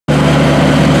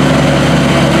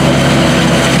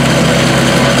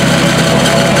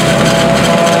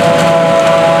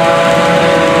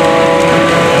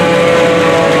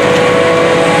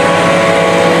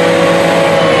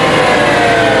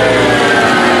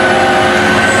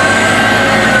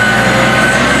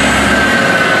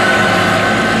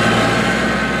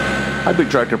Hi Big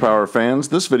Tractor Power fans,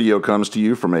 this video comes to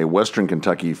you from a Western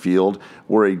Kentucky field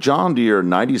where a John Deere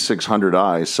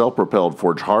 9600i self-propelled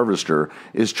forage harvester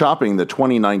is chopping the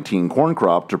 2019 corn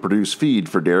crop to produce feed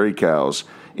for dairy cows.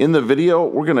 In the video,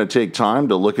 we're going to take time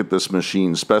to look at this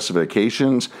machine's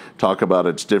specifications, talk about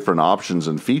its different options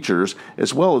and features,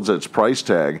 as well as its price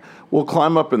tag. We'll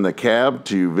climb up in the cab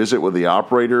to visit with the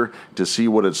operator to see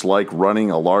what it's like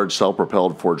running a large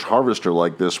self-propelled forage harvester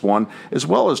like this one, as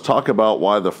well as talk about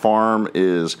why the farm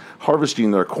is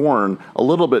harvesting their corn a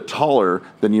little bit taller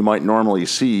than you might normally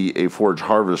see a forage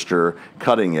harvester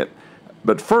cutting it.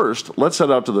 But first, let's head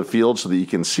out to the field so that you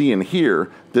can see and hear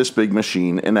this big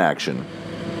machine in action.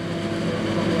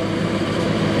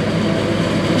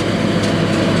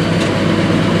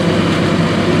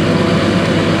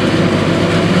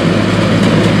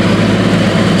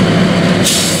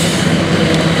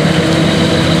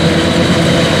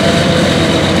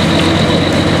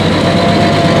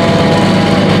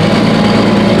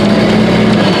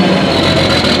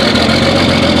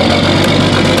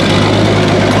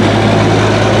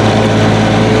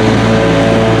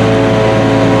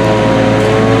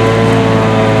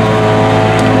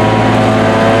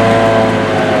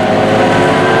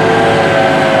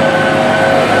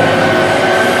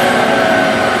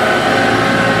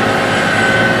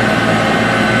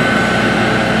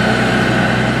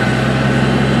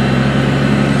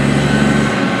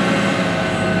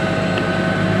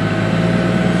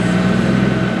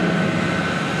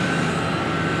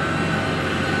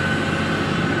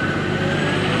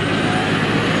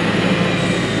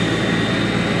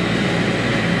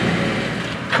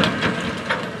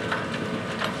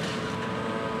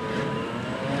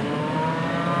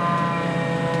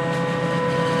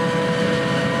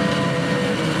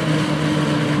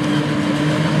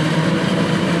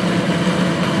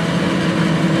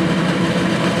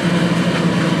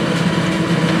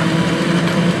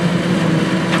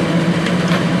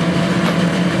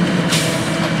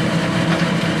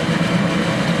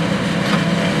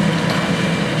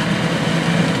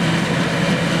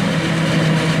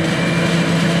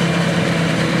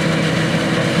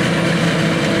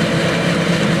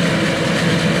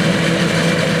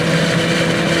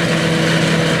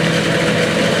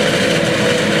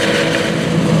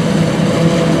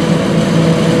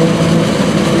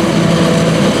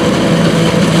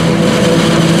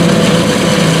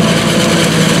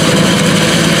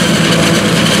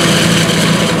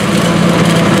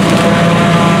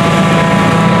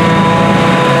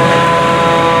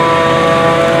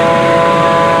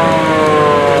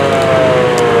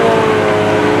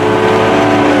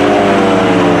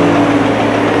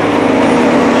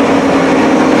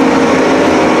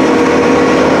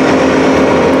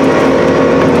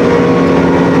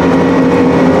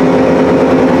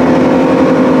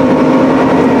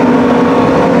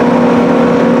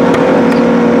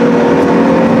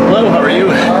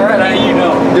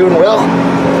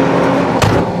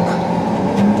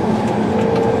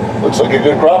 Looks like a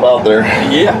good crop out there.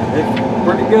 Yeah, it's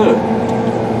pretty good.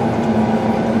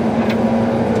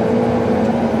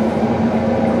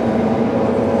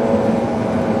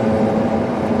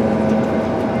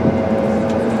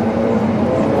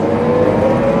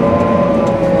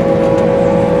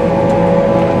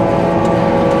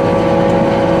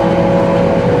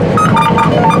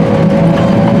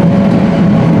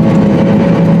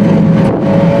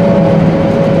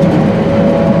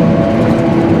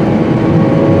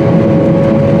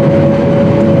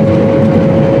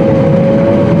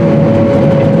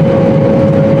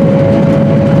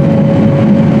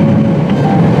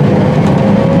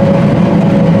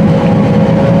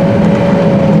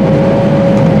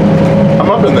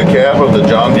 Of the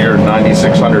John Deere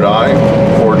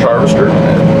 9600i forage harvester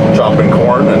and chopping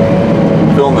corn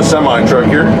and filling the semi truck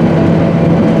here.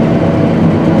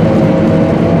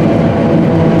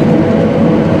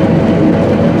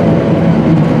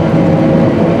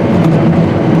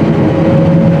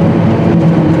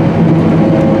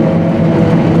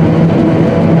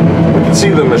 We can see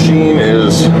the machine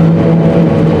is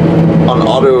on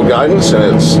auto guidance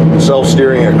and it's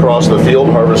self-steering across the field,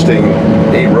 harvesting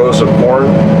 8 rows of corn.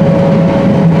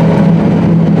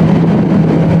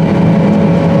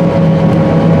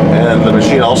 And the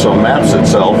machine also maps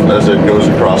itself as it goes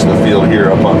across the field here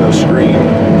up on the screen.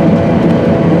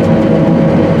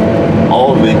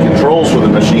 All of the controls for the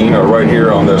machine are right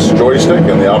here on this joystick,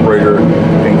 and the operator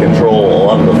can control a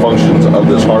lot of the functions of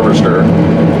this harvester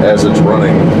as it's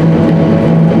running.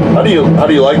 How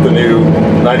do you like the new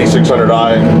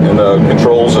 9600i and the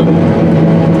controls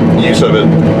and use of it?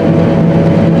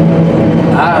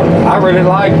 I really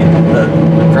like it. The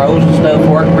controls and stuff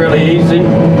work really easy.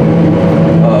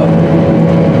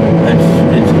 It's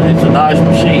It's a nice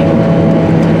machine.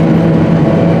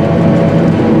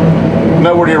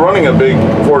 Now, when you're running a big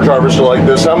forage harvester like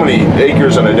this, how many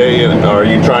acres in a day are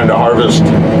you trying to harvest?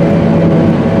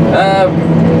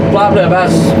 Probably about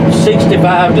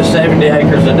 65 to 70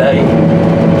 acres a day.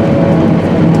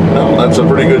 Well, that's a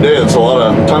pretty good day. It's a lot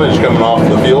of tonnage coming off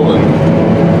the field, and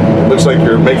it looks like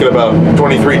you're making about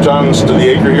 23 tons to the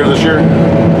acre here this year?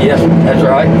 Yes, that's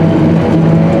right.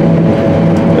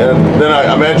 And then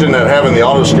I imagine that having the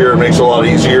auto steer makes it a lot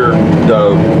easier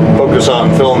to focus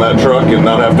on filling that truck and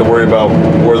not have to worry about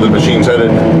where the machine's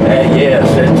headed. Yes,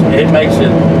 it makes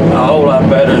it a whole lot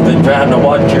better than trying to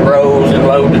watch your rows and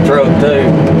load the truck too.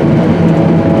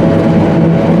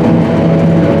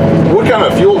 What kind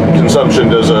of fuel consumption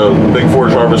does a big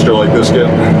forage harvester like this get?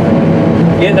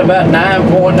 Getting about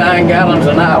 9.9 gallons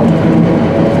an hour.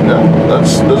 Yeah,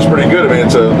 that's pretty good. I mean,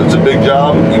 it's a big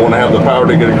job. You want to have the power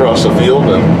to get across the field.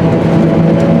 And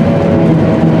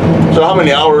so how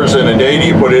many hours in a day do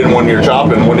you put in when you're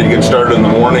chopping? When do you get started in the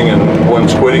morning and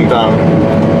when's quitting time?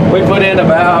 We put in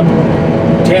about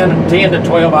 10 to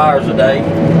 12 hours a day.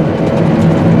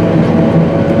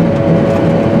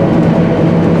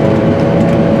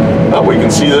 We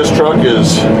can see this truck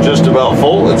is just about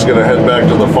full. It's going to head back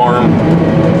to the farm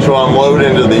to unload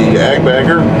into the ag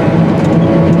bagger.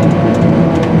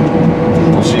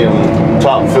 We'll see him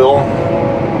top fill.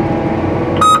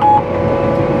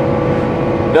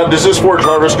 Now, does this forage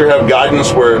harvester have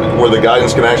guidance where the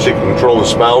guidance can actually control the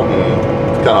spout and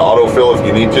kind of autofill if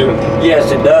you need to?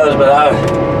 Yes, it does, but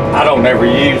I don't ever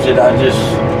use it. I just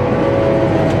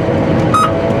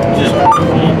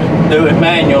do it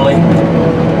manually.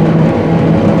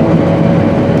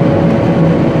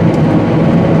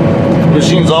 The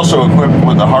machine's also equipped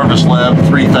with the Harvest Lab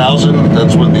 3000.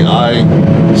 That's what the I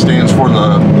stands for,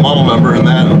 the model number, and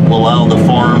that will allow the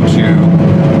farm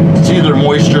to see their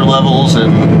moisture levels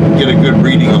and get a good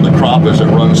reading of the crop as it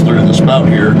runs through the spout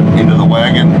here into the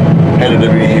wagon, headed to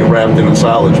be wrapped in a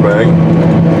silage bag.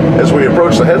 As we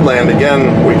approach the headland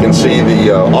again, we can see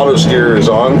the auto steer is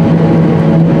on.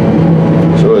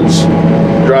 So it's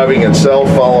driving itself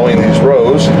following these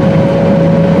rows.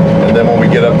 And then when we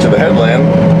get up to the headland,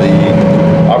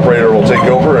 the operator will take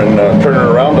over and turn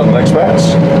it around on the next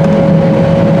pass.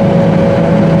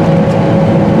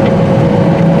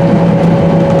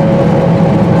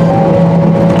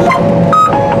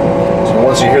 So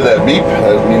once you hear that beep,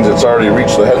 that means it's already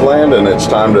reached the headland and it's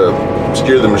time to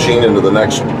steer the machine into the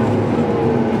next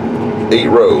 8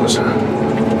 rows.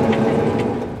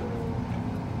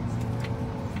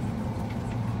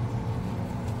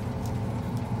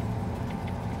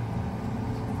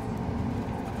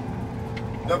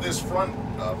 Now this front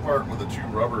part with the 2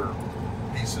 rubber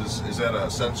pieces, is that a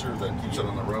sensor that keeps it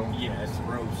on the row? Yeah, it's the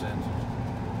road sensor.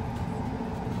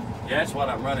 Yeah, that's what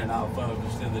I'm running off of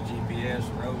instead of the GPS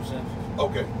road sensor.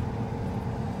 Okay.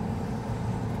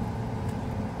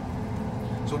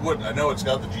 So what, I know it's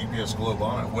got the GPS globe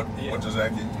on it. What does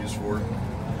that get used for?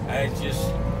 It's just,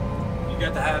 you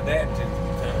got to have that to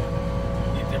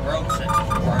get the road sensors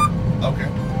to work. Okay.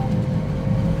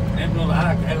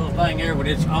 That little thing there, when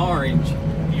it's orange,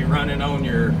 you're running on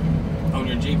your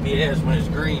GPS. When it's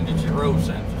green, it's your row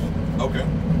sensors. Okay.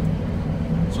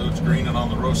 So it's green and on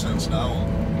the row sense now.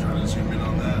 I'll try to zoom in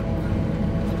on that.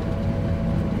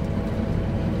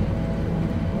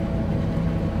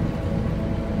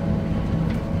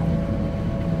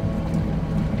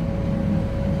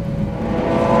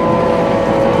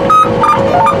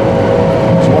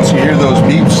 So once you hear those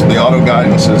beeps, the auto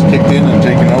guidance is kicked in and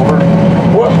taken over.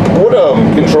 What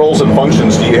controls and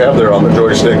functions do you have there on the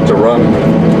joystick to run?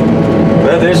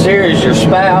 Well, this here is your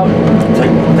spout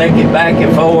to take it back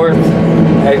and forth.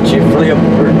 That's your flip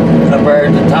up there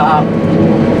at the top.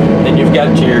 Then you've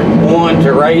got your 1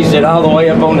 to raise it all the way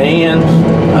up on the ends.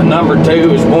 Number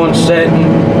 2 is 1 setting.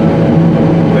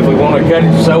 If we want to cut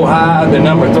it so high, the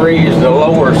number 3 is the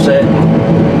lower setting.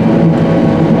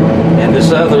 And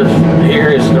this other here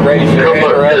is to raise your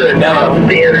header up and down.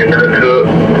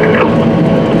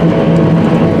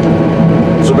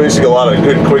 So basically a lot of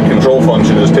good quick control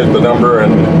function. Just hit the number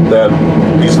and that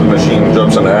piece of the machine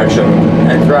jumps into action.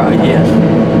 That's right, yes.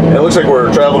 And it looks like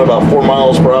we're traveling about 4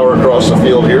 miles per hour across the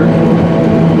field here.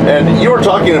 And you were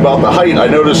talking about the height. I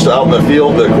noticed out in the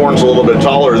field the corn's a little bit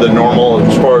taller than normal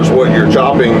as far as what you're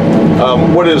chopping.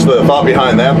 What is the thought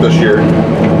behind that this year?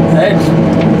 That's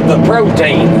the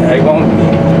protein. They want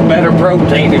better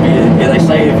protein if they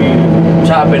say if you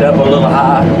chop it up a little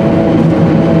high.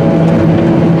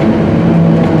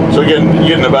 So again, you're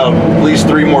getting about at least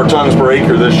 3 more tons per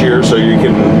acre this year, so you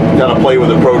can kind of play with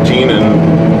the protein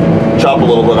and chop a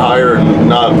little bit higher and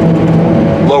not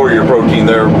lower your protein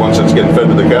there once it's getting fed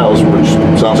to the cows, which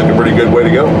sounds like a pretty good way to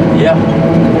go. Yep.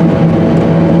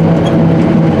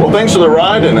 Well, thanks for the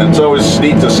ride, and it's always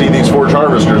neat to see these forage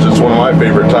harvesters. It's one of my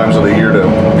favorite times of the year to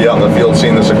be out in the field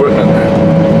seeing this equipment.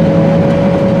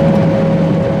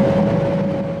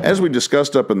 As we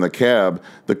discussed up in the cab,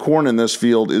 the corn in this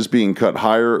field is being cut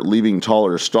higher, leaving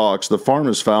taller stalks. The farm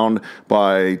has found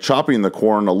by chopping the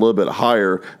corn a little bit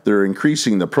higher, they're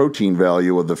increasing the protein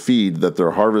value of the feed that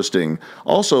they're harvesting.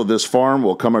 Also, this farm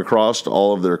will come across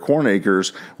all of their corn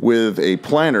acres with a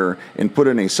planter and put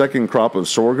in a second crop of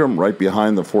sorghum right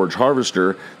behind the forage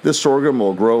harvester. This sorghum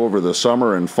will grow over the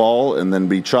summer and fall and then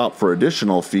be chopped for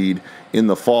additional feed in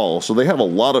the fall. So they have a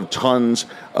lot of tons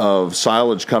of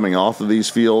silage coming off of these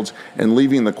fields, and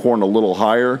leaving the corn a little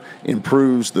higher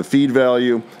improves the feed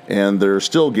value, and they're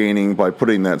still gaining by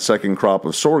putting that second crop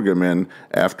of sorghum in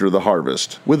after the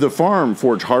harvest. With the farm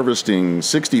forage harvesting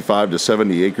 65 to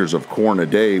 70 acres of corn a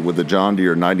day with the John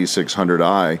Deere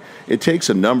 9600i, it takes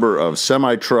a number of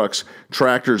semi-trucks,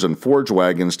 tractors, and forage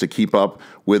wagons to keep up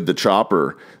with the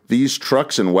chopper. These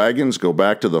trucks and wagons go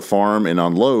back to the farm and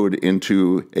unload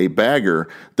into a bagger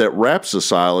that wraps the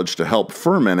silage to help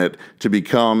ferment it to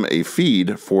become a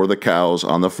feed for the cows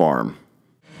on the farm.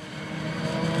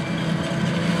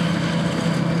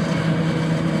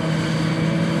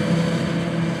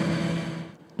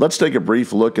 Let's take a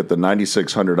brief look at the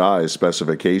 9600i's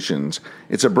specifications.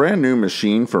 It's a brand new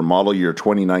machine for model year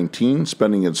 2019,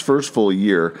 spending its first full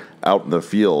year out in the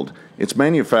field. It's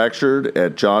manufactured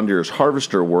at John Deere's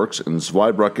Harvester Works in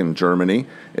Zweibrücken, Germany.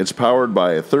 It's powered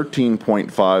by a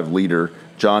 13.5 liter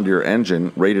John Deere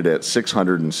engine rated at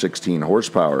 616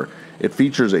 horsepower. It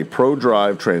features a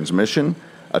ProDrive transmission,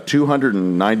 a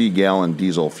 290-gallon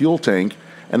diesel fuel tank,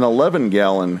 an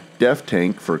 11-gallon DEF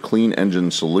tank for clean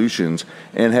engine solutions,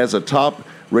 and has a top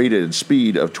rated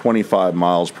speed of 25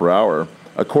 miles per hour.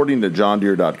 According to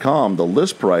JohnDeere.com, the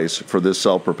list price for this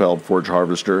self-propelled forage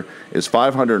harvester is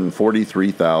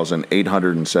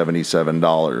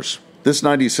 $543,877. This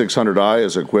 9600i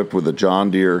is equipped with a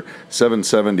John Deere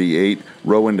 778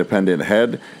 row independent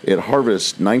head. It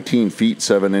harvests 19 feet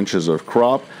 7 inches of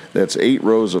crop. That's 8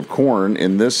 rows of corn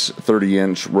in this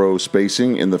 30-inch row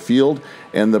spacing in the field.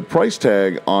 And the price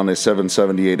tag on a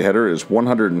 778 header is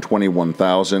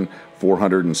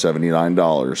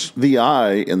 $121,479. The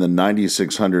I in the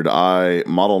 9600i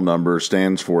model number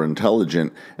stands for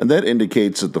intelligent, and that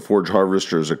indicates that the forage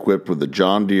harvester is equipped with the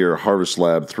John Deere Harvest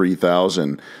Lab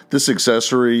 3000. This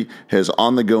accessory has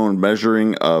on-the-go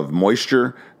measuring of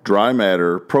moisture, dry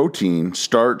matter, protein,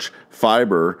 starch,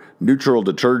 fiber, neutral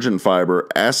detergent fiber,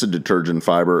 acid detergent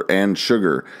fiber, and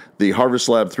sugar. The Harvest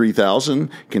Lab 3000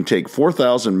 can take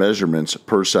 4,000 measurements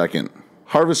per second.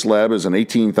 Harvest Lab is an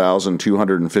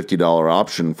 $18,250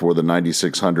 option for the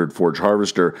 9600 forage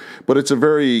harvester, but it's a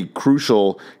very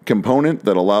crucial component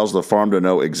that allows the farm to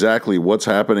know exactly what's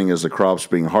happening as the crop's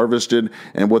being harvested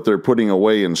and what they're putting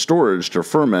away in storage to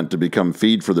ferment to become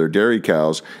feed for their dairy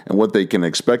cows, and what they can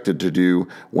expect it to do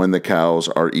when the cows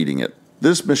are eating it.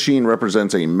 This machine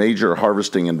represents a major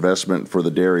harvesting investment for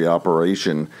the dairy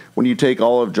operation. When you take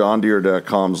all of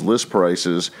JohnDeere.com's list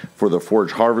prices for the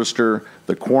forage harvester,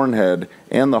 the corn head,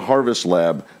 and the Harvest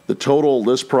Lab, the total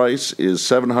list price is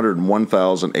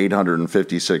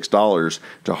 $701,856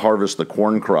 to harvest the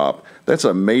corn crop. That's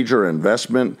a major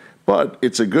investment, but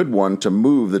it's a good one to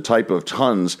move the type of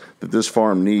tons that this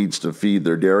farm needs to feed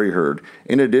their dairy herd.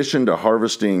 In addition to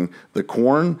harvesting the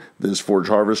corn, this forage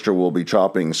harvester will be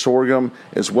chopping sorghum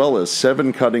as well as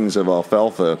 7 cuttings of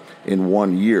alfalfa in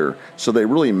 1 year. So they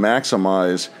really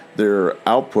maximize their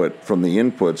output from the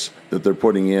inputs that they're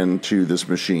putting into this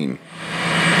machine.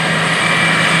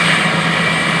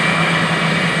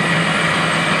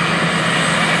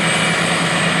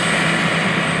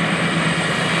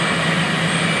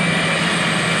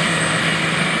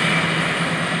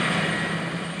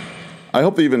 I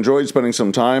hope that you've enjoyed spending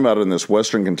some time out in this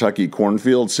western Kentucky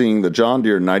cornfield, seeing the John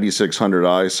Deere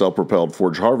 9600i self-propelled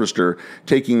forage harvester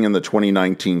taking in the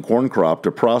 2019 corn crop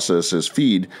to process as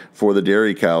feed for the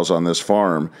dairy cows on this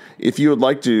farm. If you would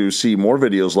like to see more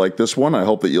videos like this one, I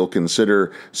hope that you'll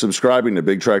consider subscribing to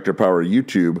Big Tractor Power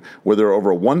YouTube, where there are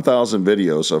over 1,000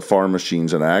 videos of farm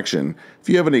machines in action. If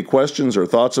you have any questions or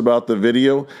thoughts about the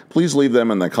video, please leave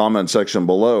them in the comment section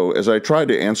below, as I try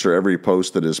to answer every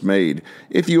post that is made.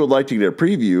 If you would like to get a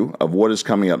preview of what is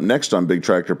coming up next on Big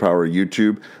Tractor Power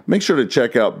YouTube, make sure to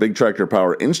check out Big Tractor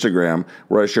Power Instagram,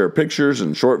 where I share pictures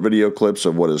and short video clips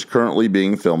of what is currently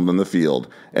being filmed in the field.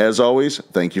 As always,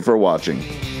 thank you for watching.